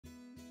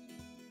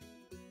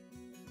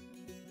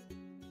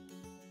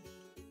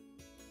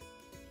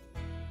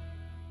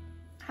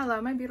Hello,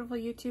 my beautiful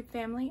YouTube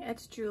family.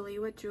 It's Julie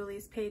with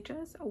Julie's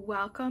Pages.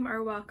 Welcome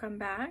or welcome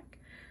back.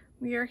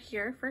 We are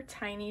here for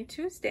Tiny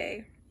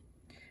Tuesday.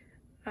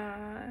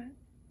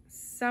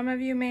 Some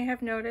of you may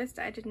have noticed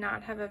I did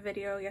not have a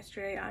video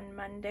yesterday on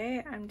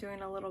Monday. I'm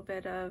doing a little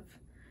bit of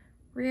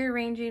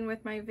rearranging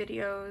with my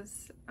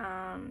videos.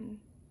 I'm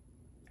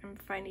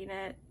finding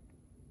it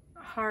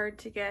hard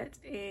to get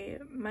a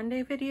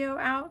Monday video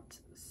out,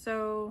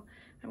 so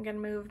I'm gonna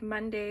move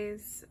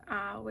Mondays,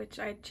 which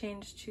I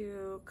changed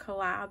to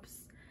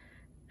collabs,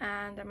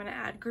 and I'm gonna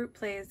add group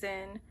plays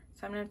in,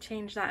 so I'm gonna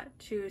change that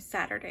to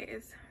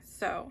Saturdays.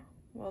 So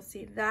we'll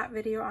see that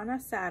video on a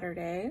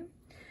Saturday.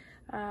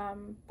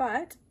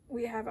 But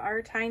we have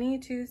our Tiny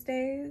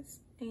Tuesdays,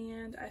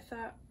 and I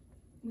thought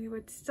we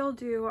would still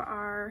do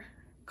our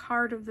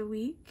card of the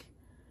week.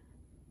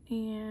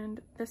 And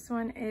this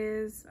one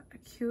is a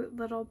cute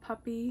little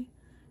puppy,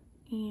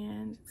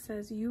 and it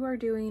says, "You are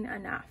doing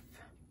enough."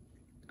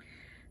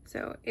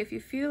 So if you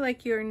feel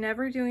like you're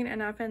never doing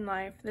enough in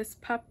life, this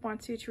pup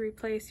wants you to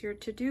replace your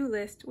to-do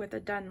list with a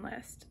done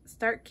list.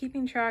 Start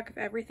keeping track of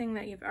everything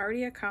that you've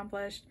already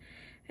accomplished,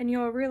 and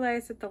you'll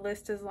realize that the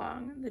list is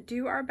long. The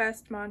do our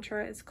best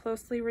mantra is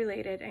closely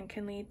related and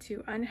can lead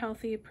to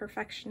unhealthy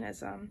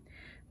perfectionism,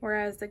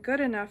 whereas the good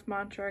enough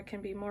mantra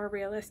can be more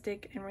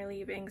realistic and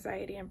relieve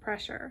anxiety and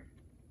pressure.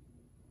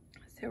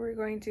 So we're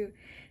going to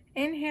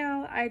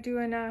inhale, I do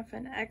enough,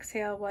 and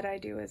exhale, what I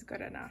do is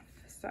good enough.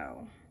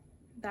 So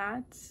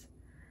that's,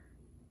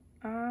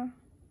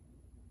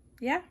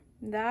 yeah,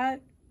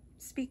 that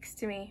speaks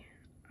to me,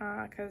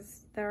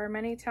 because there are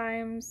many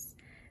times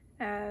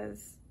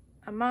as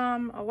a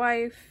mom, a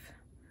wife,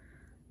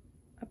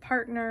 a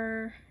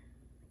partner,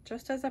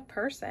 just as a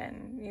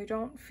person, you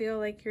don't feel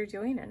like you're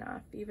doing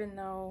enough, even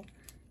though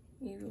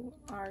you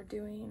are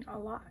doing a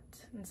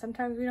lot. And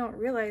sometimes we don't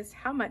realize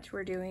how much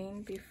we're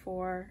doing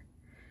before.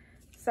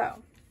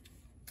 So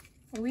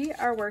we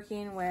are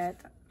working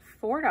with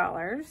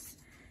 $4,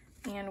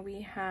 and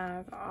we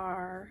have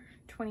our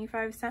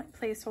 25-cent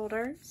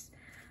placeholders.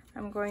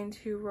 I'm going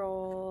to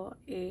roll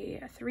a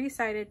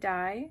 3-sided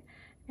die,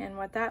 and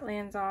what that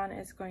lands on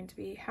is going to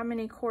be how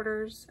many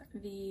quarters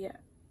the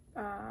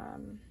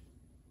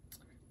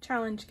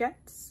challenge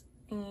gets,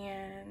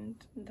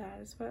 and that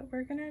is what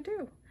we're gonna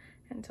do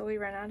until we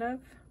run out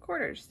of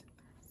quarters.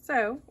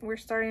 So we're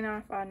starting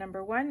off on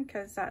number 1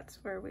 because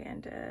that's where we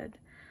ended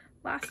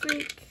last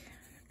week,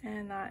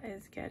 and that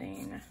is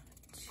getting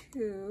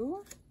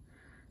 2.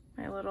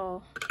 My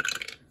little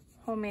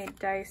homemade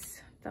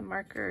dice, the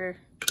marker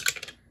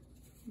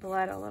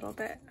bled a little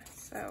bit,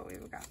 so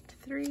we've got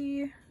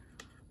 3.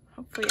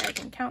 Hopefully I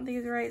can count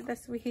these right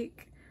this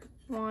week.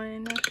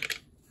 1,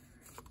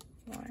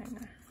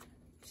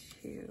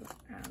 2,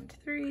 and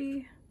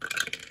 3.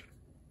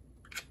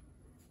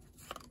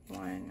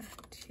 1,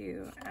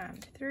 2,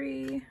 and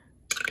 3.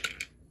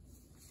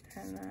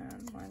 And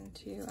then 1,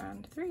 2,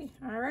 and 3.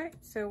 All right,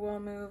 so we'll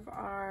move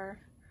our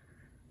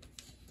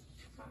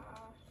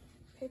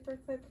paper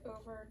clip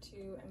over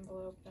to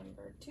envelope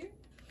number 2. Do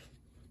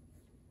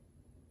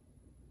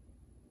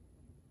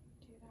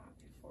that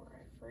before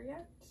I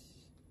forget.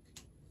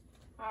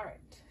 All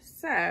right,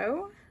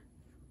 so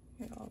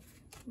we'll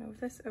move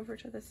this over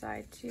to the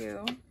side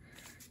too.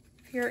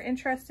 If you're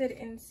interested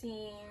in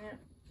seeing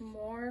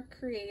more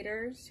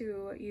creators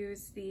who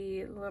use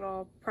the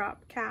little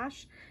prop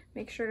cash,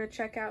 make sure to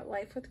check out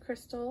Life with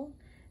Crystal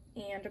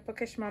and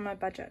Bookish Mama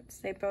Budgets.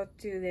 They both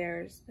do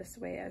theirs this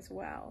way as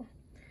well.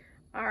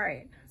 All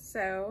right,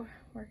 so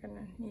we're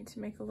gonna need to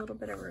make a little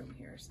bit of room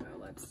here. So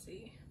let's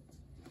see.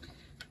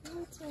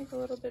 Let's make a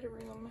little bit of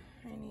room.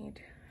 I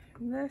need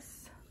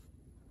this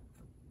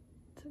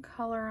to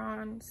color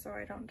on so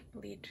I don't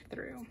bleed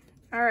through.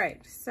 All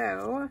right,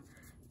 so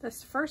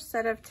this first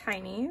set of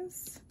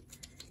Tinies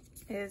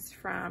is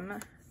from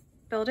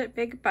Build It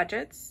Big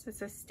Budgets.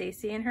 This is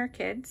Stacy and her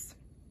kids.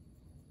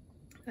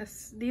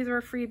 These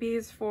were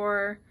freebies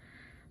for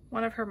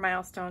one of her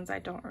milestones. I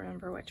don't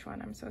remember which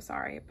one, I'm so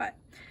sorry, but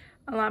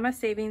a llama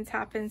savings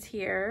happens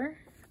here.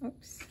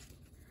 Oops.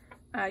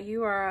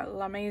 You are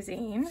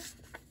l'amazing.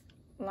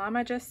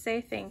 Llama just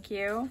say thank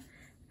you,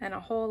 and a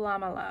whole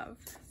llama love.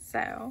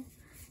 So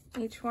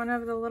each one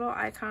of the little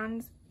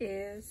icons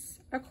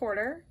is a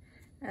quarter,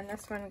 and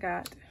this one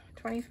got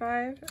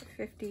 25,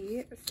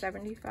 50,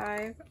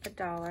 75,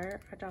 $1,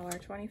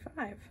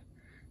 $1.25.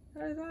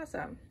 That is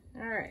awesome.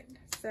 All right,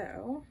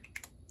 so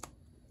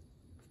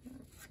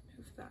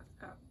move that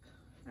up.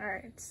 All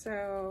right,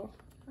 so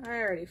I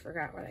already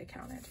forgot what I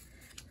counted.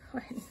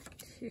 1,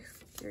 2,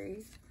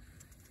 3,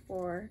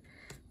 4,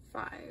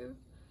 5.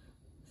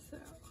 So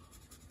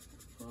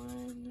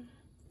 1,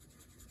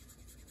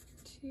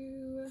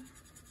 2,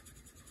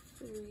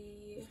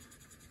 3,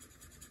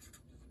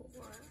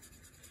 4,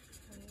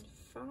 and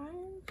 5.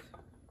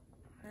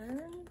 All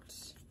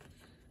right.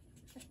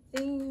 I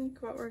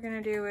think what we're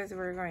gonna do is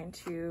we're going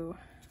to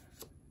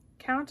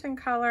count and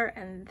color,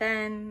 and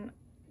then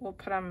we'll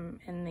put them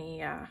in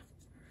the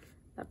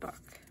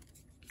book.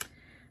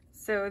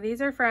 So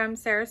these are from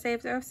Sarah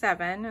Saves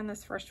 07, and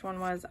this first one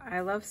was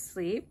I Love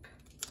Sleep.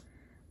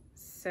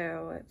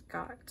 so it's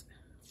got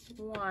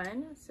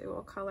 1, so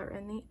we'll color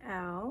in the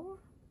L.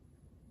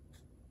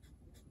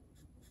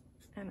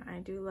 And I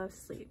do love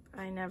sleep.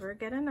 I never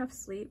get enough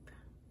sleep.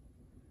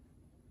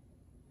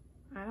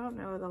 I don't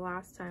know the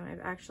last time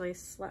I've actually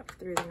slept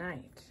through the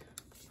night.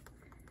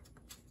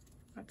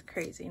 That's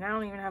crazy, and I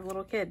don't even have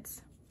little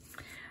kids.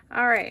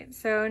 All right,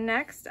 so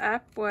next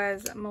up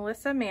was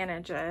Melissa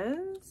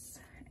Manages,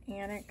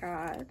 and it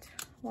got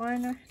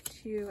 1,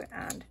 2,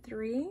 and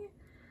 3.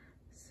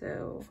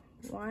 So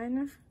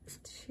 1,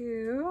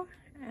 2,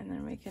 and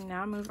then we can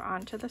now move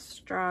on to the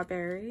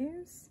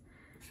strawberries.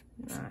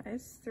 That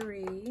is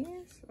 3,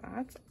 so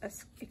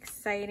that's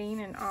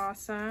exciting and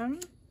awesome.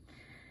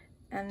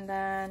 And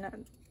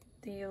then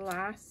the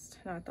last,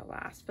 not the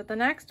last, but the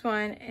next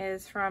one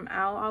is from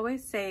Al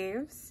Always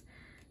Saves.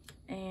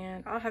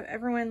 And I'll have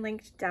everyone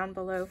linked down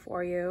below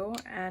for you.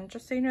 And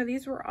just so you know,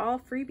 these were all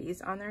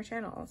freebies on their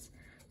channels.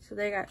 So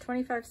they got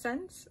 25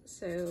 cents,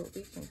 so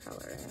we can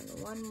color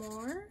in 1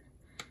 more.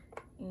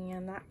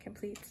 And that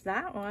completes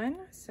that one.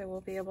 So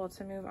we'll be able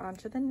to move on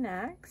to the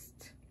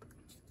next.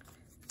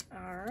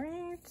 All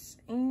right,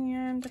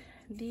 and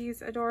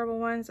these adorable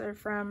ones are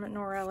from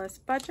Norella's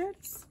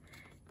Budgets.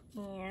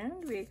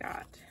 And we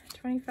got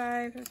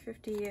 25,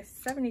 50,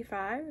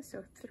 75,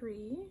 so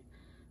 3.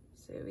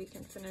 So we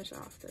can finish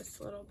off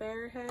this little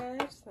bear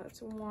head. So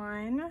that's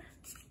 1.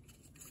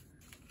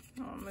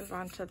 I'll move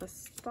on to the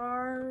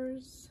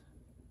stars.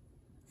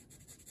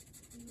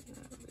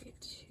 That'll be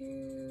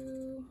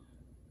 2.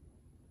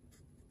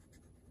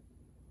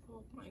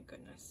 Oh my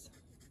goodness.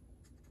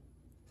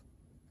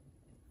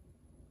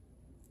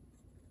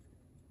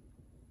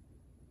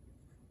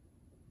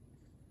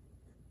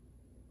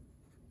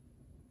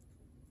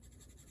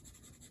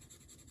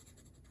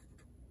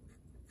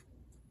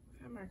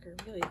 That marker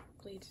really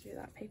bleeds through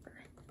that paper.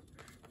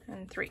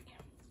 And 3.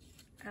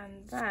 And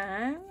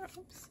then,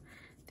 oops,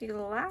 the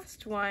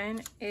last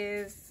one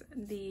is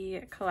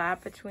the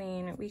collab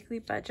between Weekly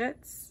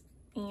Budgets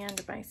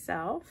and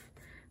myself.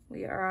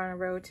 We are on a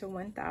road to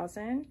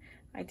 1,000.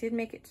 I did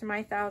make it to my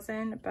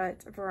 1,000,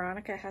 but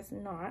Veronica has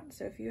not.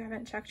 So if you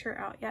haven't checked her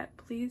out yet,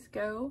 please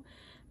go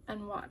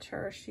and watch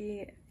her.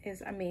 She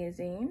is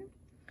amazing.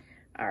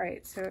 All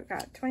right, so it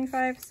got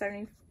 25,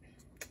 70,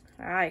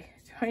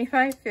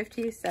 25,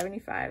 50,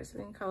 75. So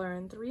we can color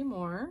in 3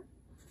 more.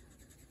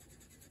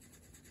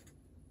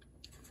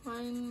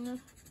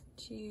 1,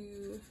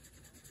 2,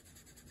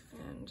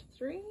 and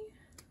 3.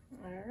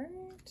 All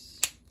right.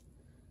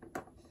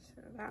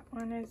 So that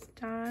one is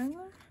done.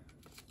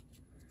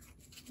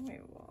 We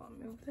will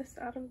move this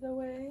out of the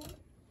way.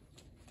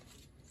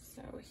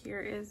 So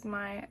here is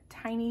my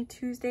Tiny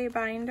Tuesday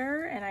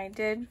binder, and I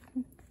did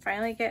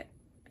finally get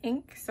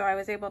ink, so I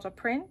was able to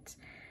print.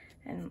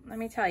 And let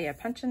me tell you,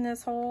 punching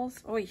these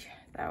holes, oy,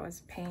 that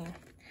was a pain.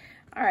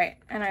 All right,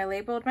 and I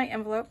labeled my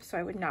envelope so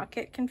I would not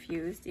get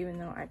confused, even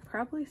though I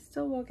probably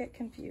still will get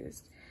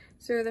confused.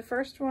 So the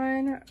first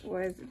one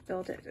was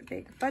Build It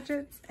Big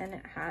Budgets, and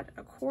it had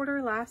a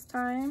quarter last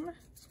time.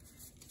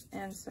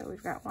 And so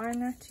we've got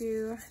 1,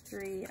 2,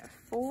 3,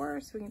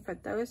 4. So we can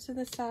put those to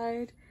the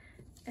side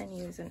and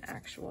use an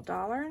actual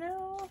dollar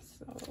now.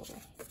 So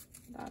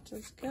that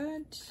is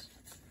good. So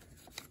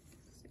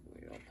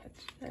we will put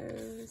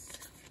those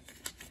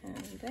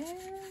in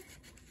there.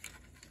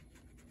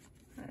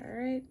 All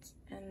right,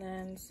 and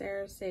then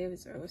Sarah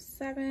Saves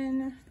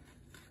 07.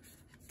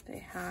 They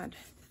had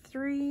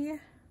 3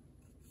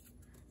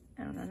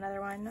 and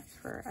another one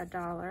for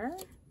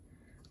 $1.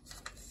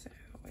 So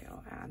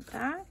we'll add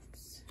that.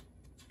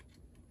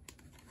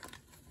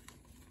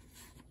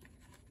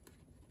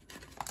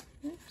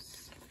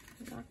 Oops,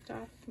 knocked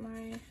off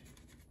my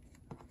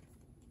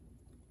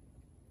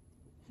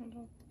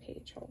little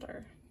page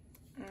holder.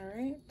 All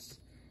right,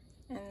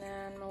 and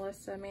then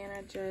Melissa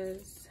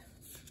Manages,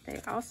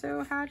 they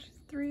also had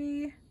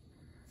 3.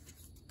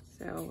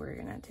 So we're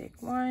gonna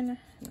take 1, and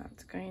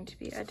that's going to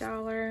be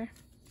 $1.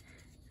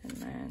 And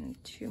then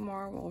 2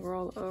 more will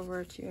roll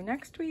over to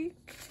next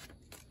week.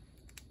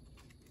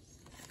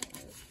 So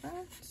there's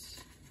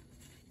that.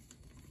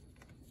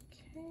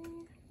 Okay,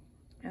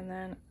 and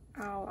then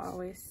I'll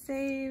Always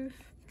Save.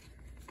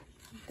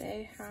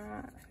 They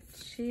have,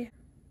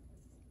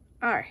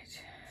 all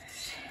right,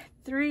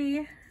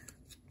 3,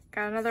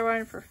 got another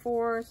one for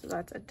 4, so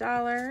that's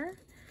 $1.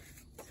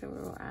 So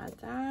we'll add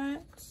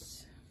that.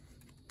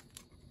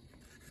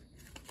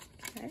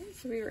 Okay,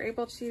 so we were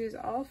able to use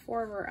all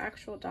 4 of our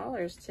actual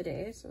dollars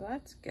today, so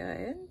that's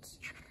good.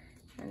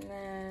 And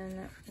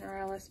then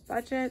Norella's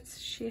Budgets,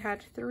 she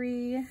had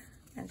 3,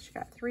 and she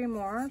got 3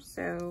 more,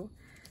 so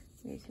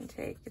we can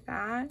take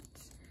that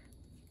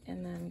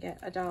and then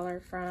get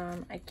 $1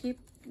 from, I keep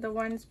the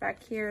ones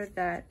back here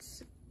that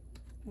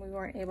we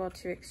weren't able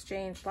to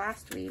exchange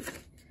last week,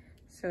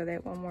 so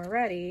that when we're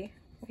ready,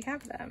 we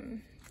have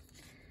them.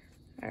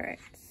 All right,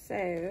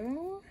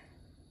 so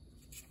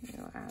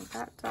we'll add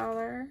that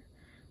 $1.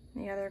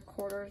 The other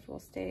quarters will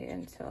stay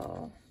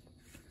until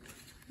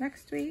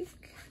next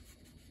week,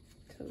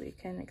 so we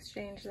can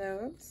exchange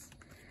those.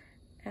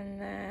 And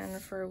then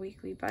for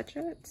Weekly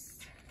Budgets,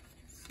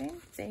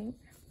 same thing.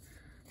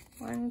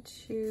 1,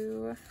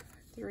 2,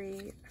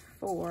 3,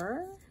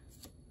 4.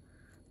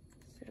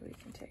 So we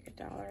can take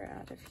 $1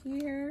 out of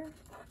here.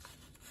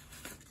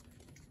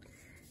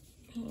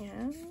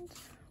 And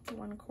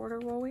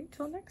 1/4 we'll wait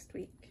till next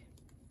week.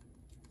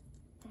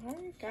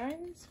 Alright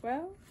guys,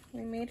 well,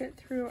 we made it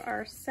through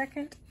our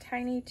second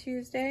Tiny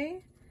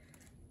Tuesday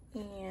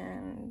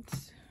and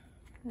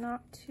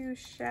not too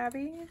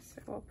shabby.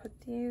 So we'll put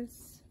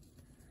these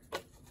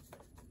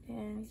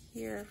in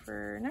here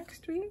for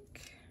next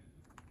week.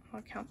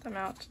 I'll count them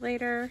out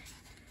later,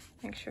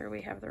 make sure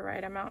we have the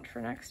right amount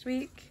for next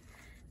week.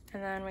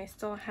 And then we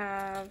still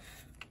have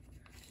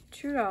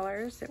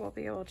 $2 that we'll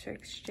be able to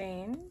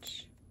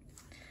exchange.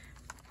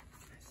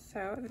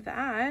 So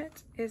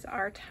that is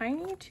our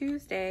Tiny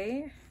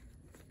Tuesday.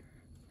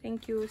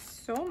 Thank you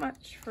so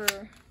much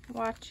for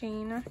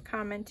watching,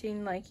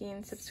 commenting,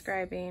 liking,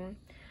 subscribing.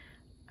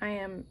 I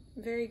am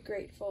very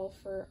grateful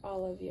for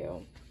all of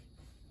you.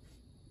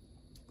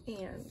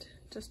 And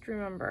just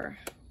remember,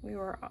 we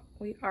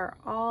are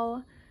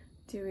all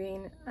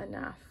doing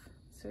enough.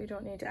 So we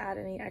don't need to add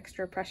any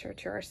extra pressure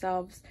to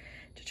ourselves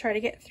to try to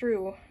get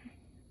through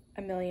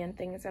a million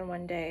things in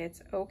one day.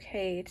 It's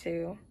okay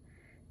to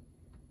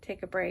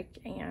take a break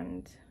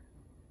and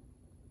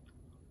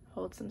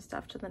hold some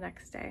stuff to the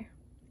next day.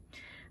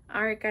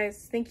 All right,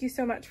 guys, thank you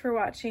so much for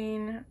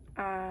watching.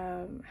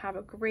 Have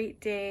a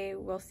great day.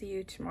 We'll see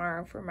you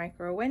tomorrow for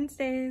Micro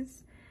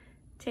Wednesdays.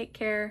 Take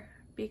care.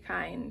 Be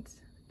kind.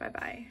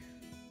 Bye-bye.